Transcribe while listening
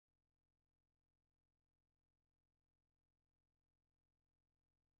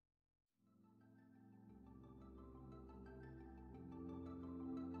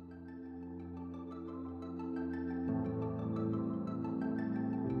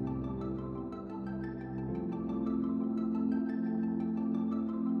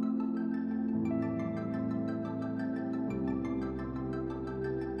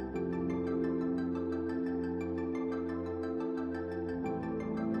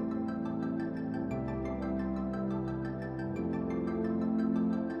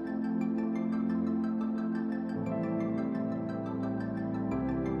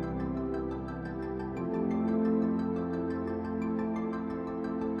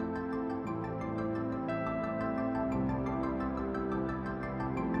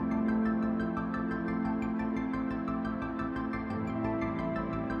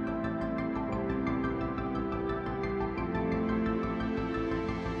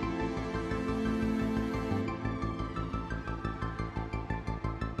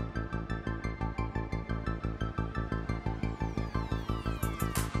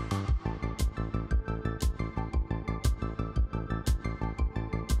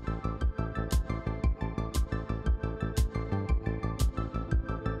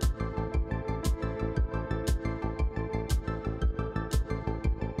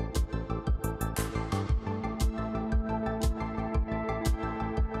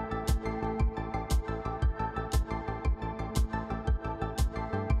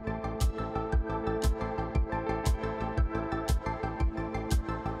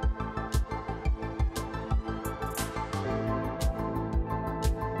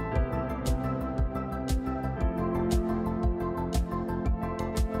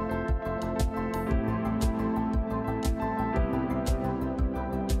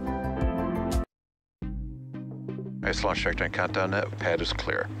Nice launch trajectory and countdown net. Pad is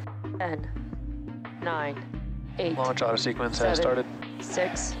clear. 10, 9, 8. Launch auto sequence has started.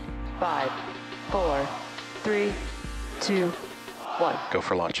 6, 5, 4, 3, 2, 1. Go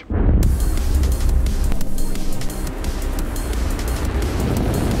for launch.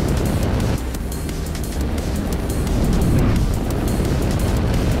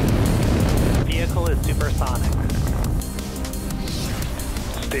 Vehicle is supersonic.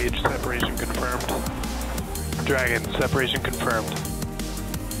 Stage separation confirmed. Dragon, separation confirmed.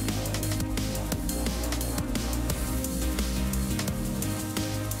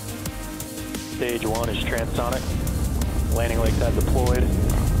 Stage 1 is transonic. Landing legs have deployed.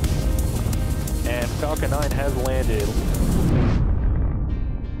 And Falcon 9 has landed.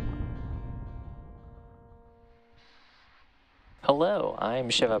 Hello, I'm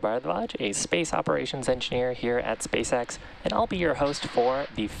Shiva Bharadwaj, a space operations engineer here at SpaceX, and I'll be your host for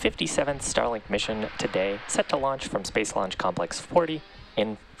the 57th Starlink mission today, set to launch from Space Launch Complex 40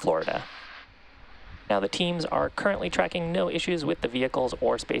 in Florida. Now, the teams are currently tracking no issues with the vehicles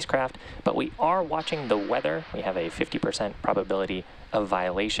or spacecraft, but we are watching the weather. We have a 50% probability of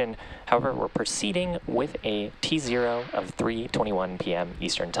violation. However, we're proceeding with a T0 of 3:21 p.m.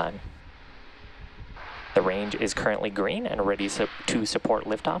 Eastern Time. The range is currently green and ready to support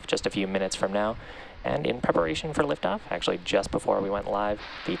liftoff just a few minutes from now. And in preparation for liftoff, actually just before we went live,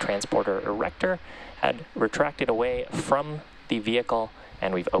 the transporter erector had retracted away from the vehicle,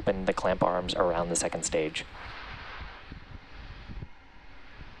 and we've opened the clamp arms around the second stage.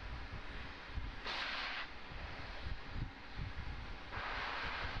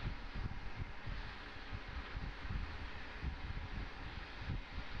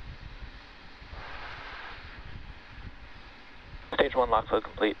 Stage 1 lock flow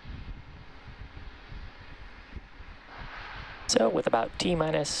complete. So with about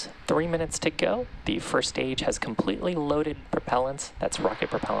T-minus 3 minutes to go, the first stage has completely loaded propellants. That's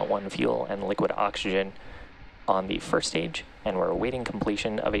rocket propellant 1 fuel and liquid oxygen on the first stage, and we're awaiting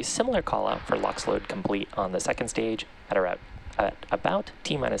completion of a similar call-out for LOX load complete on the second stage at about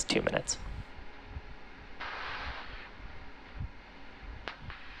T-minus 2 minutes.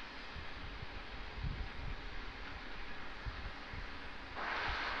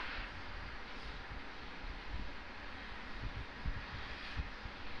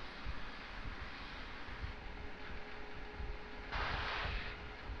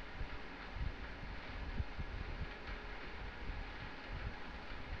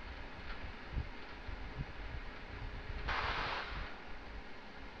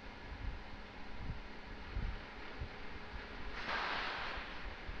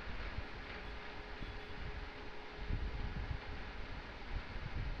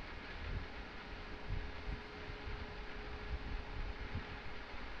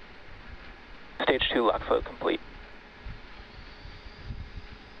 Stage 2 lock flow complete.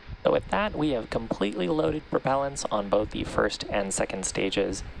 So with that, we have completely loaded propellants on both the first and second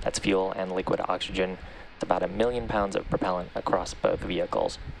stages. That's fuel and liquid oxygen. It's about 1 million pounds of propellant across both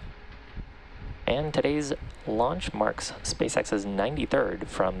vehicles. And today's launch marks SpaceX's 93rd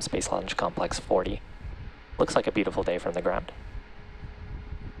from Space Launch Complex 40. Looks like a beautiful day from the ground.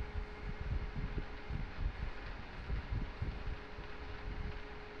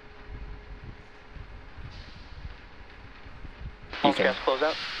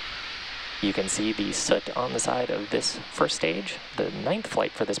 You can see the soot on the side of this first stage, the 9th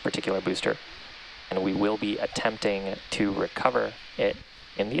flight for this particular booster, and we will be attempting to recover it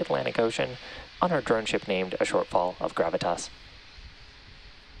in the Atlantic Ocean on our drone ship named A Shortfall of Gravitas.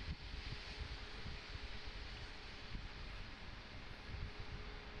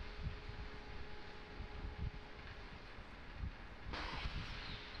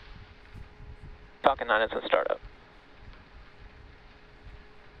 Falcon 9 is in startup.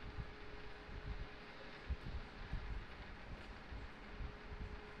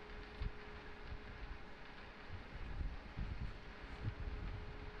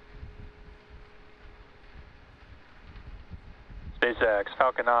 SpaceX,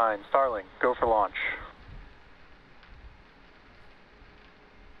 Falcon 9, Starlink, go for launch.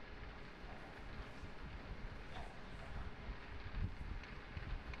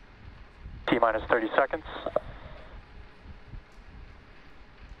 T-minus 30 seconds.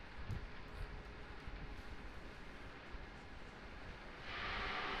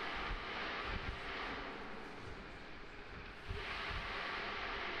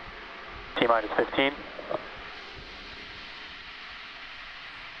 T-minus 15.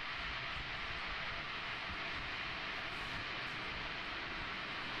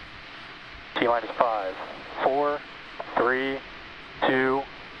 T-minus 5, 4, 3, 2,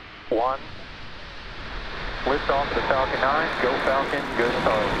 1. Lift off of the Falcon 9. Go Falcon, go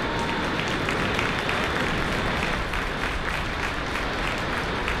Starlink.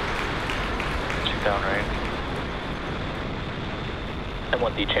 Shoot down range. And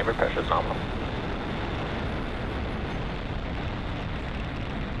 1D chamber pressure is nominal.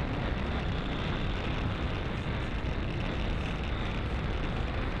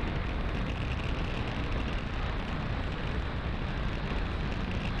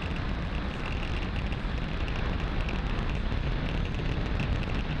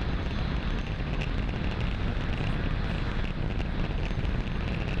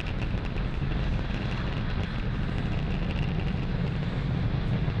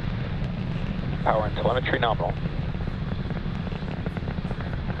 Power and telemetry nominal.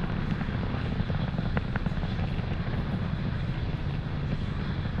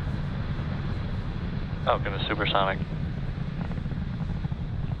 Falcon is supersonic.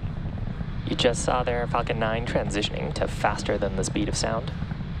 You just saw there Falcon 9 transitioning to faster than the speed of sound.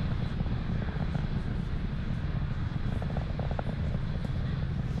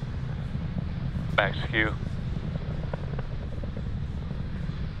 Max Q.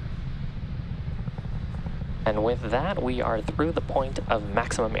 And with that, we are through the point of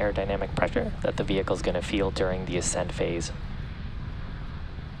maximum aerodynamic pressure that the vehicle is going to feel during the ascent phase.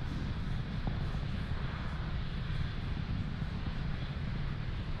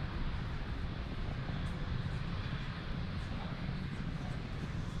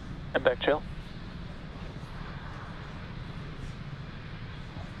 And back chill.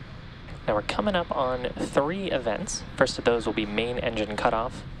 Now we're coming up on 3 events. First of those will be main engine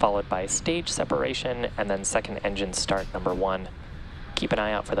cutoff, followed by stage separation, and then second engine start number 1. Keep an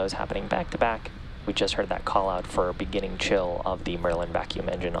eye out for those happening back to back. We just heard that call out for beginning chill of the Merlin vacuum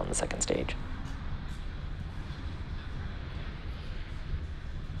engine on the second stage.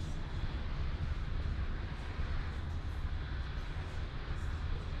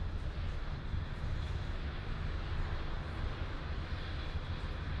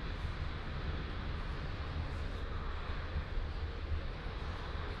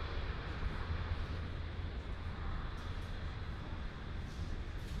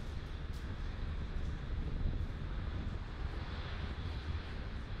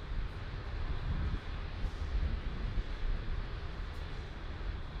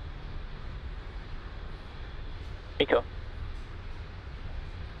 Eco.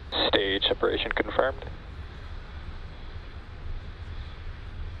 Stage separation confirmed.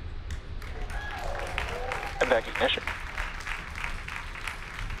 And back ignition.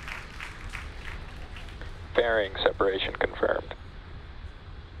 Fairing separation confirmed.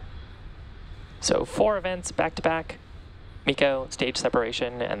 So 4 events back to back. MECO, stage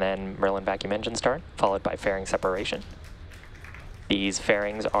separation, and then Merlin vacuum engine start, followed by fairing separation. These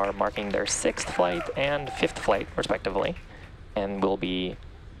fairings are marking their 6th flight and 5th flight, respectively, and we'll be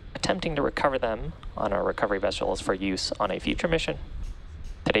attempting to recover them on our recovery vessels for use on a future mission.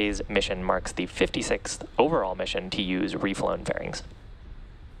 Today's mission marks the 56th overall mission to use reflown fairings.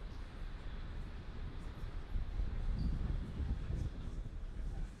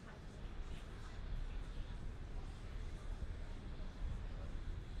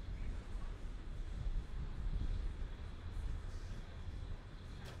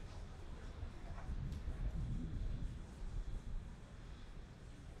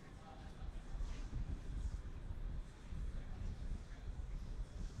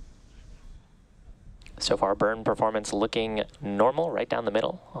 So far, burn performance looking normal right down the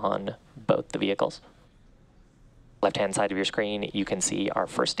middle on both the vehicles. Left-hand side of your screen, you can see our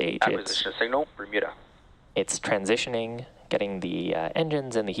first stage. Acquisition signal, Bermuda. It's transitioning, getting the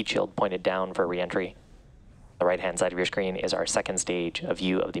engines and the heat shield pointed down for re-entry. The right-hand side of your screen is our second stage, a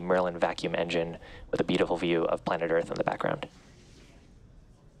view of the Merlin vacuum engine with a beautiful view of planet Earth in the background.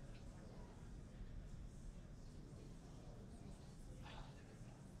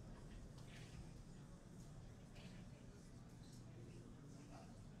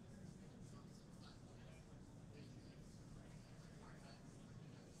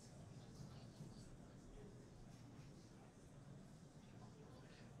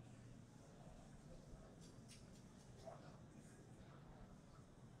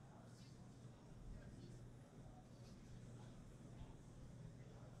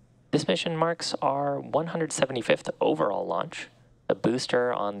 This mission marks our 175th overall launch. The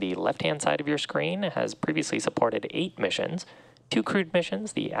booster on the left-hand side of your screen has previously supported 8 missions, 2 crewed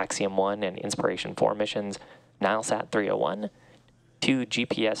missions, the Axiom 1 and Inspiration 4 missions, Nilesat 301, 2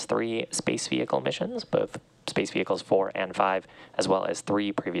 GPS-3 space vehicle missions, both Space Vehicles 4 and 5, as well as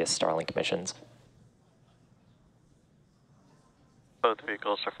 3 previous Starlink missions. Both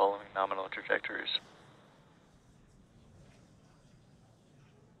vehicles are following nominal trajectories.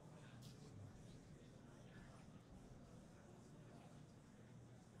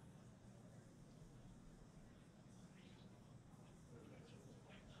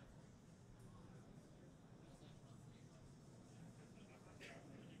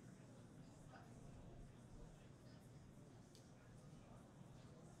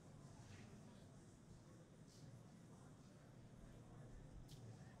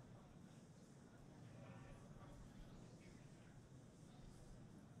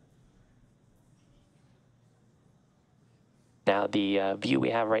 Now, the view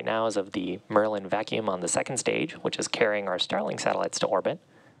we have right now is of the Merlin vacuum on the second stage, which is carrying our Starlink satellites to orbit.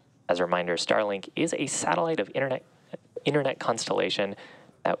 As a reminder, Starlink is a satellite of internet constellation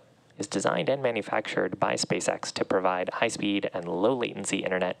that is designed and manufactured by SpaceX to provide high-speed and low-latency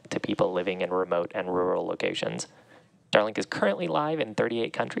internet to people living in remote and rural locations. Starlink is currently live in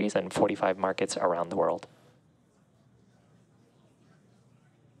 38 countries and 45 markets around the world.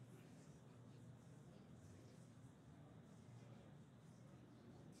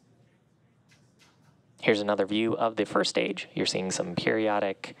 Here's another view of the first stage. You're seeing some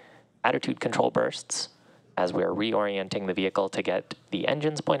periodic attitude control bursts as we're reorienting the vehicle to get the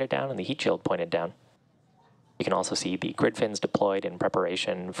engines pointed down and the heat shield pointed down. You can also see the grid fins deployed in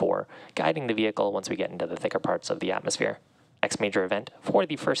preparation for guiding the vehicle once we get into the thicker parts of the atmosphere. Next major event for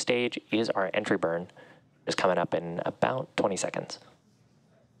the first stage is our entry burn. It's coming up in about 20 seconds.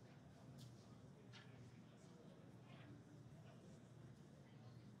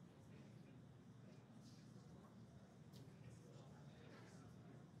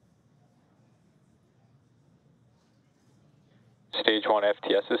 Stage 1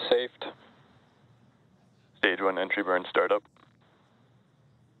 FTS is saved. Stage 1 entry burn startup.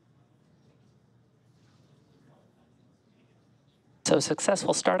 So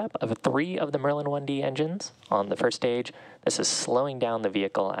successful startup of 3 of the Merlin 1D engines on the first stage. This is slowing down the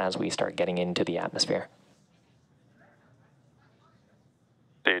vehicle as we start getting into the atmosphere.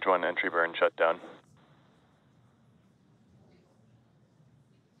 Stage 1 entry burn shut down.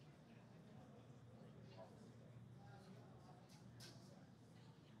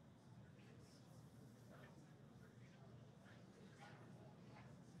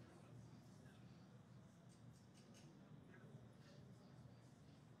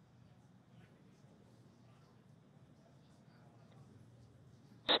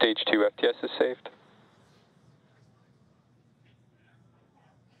 Stage 2 FTS is saved.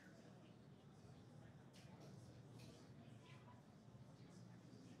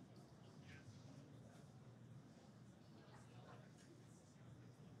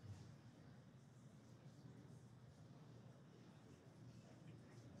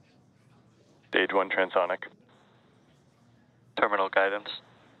 Stage 1 transonic. Terminal guidance.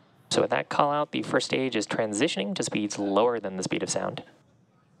 So with that call out, the first stage is transitioning to speeds lower than the speed of sound.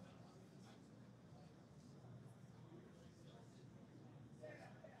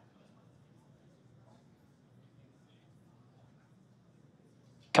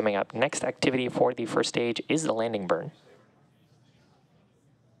 Coming up, next activity for the first stage is the landing burn.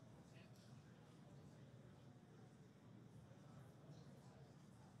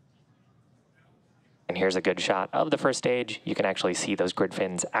 And here's a good shot of the first stage. You can actually see those grid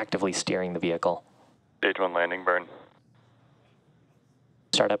fins actively steering the vehicle. Stage 1 landing burn.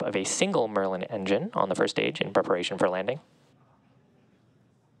 Startup of a single Merlin engine on the first stage in preparation for landing.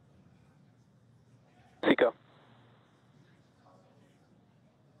 SECO.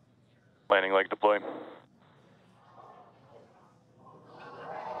 Landing leg deploy.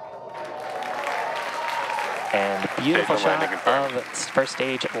 And beautiful Stage 1 landing shot confirmed. of first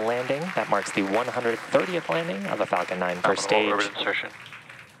stage landing. That marks the 130th landing of a Falcon 9 first Nominal stage. orbit insertion.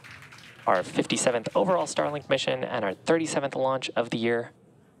 Our 57th overall Starlink mission and our 37th launch of the year.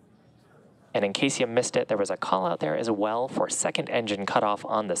 And in case you missed it, there was a call out there as well for second engine cutoff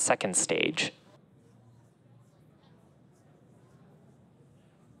on the second stage.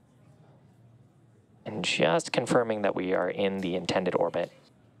 And just confirming that we are in the intended orbit.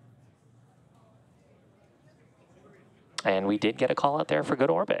 And we did get a call out there for good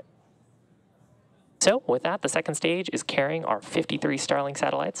orbit. So with that, the second stage is carrying our 53 Starlink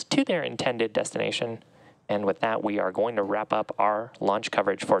satellites to their intended destination. And with that, we are going to wrap up our launch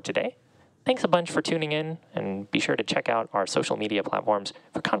coverage for today. Thanks a bunch for tuning in, and be sure to check out our social media platforms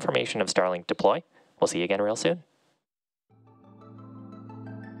for confirmation of Starlink deploy. We'll see you again real soon.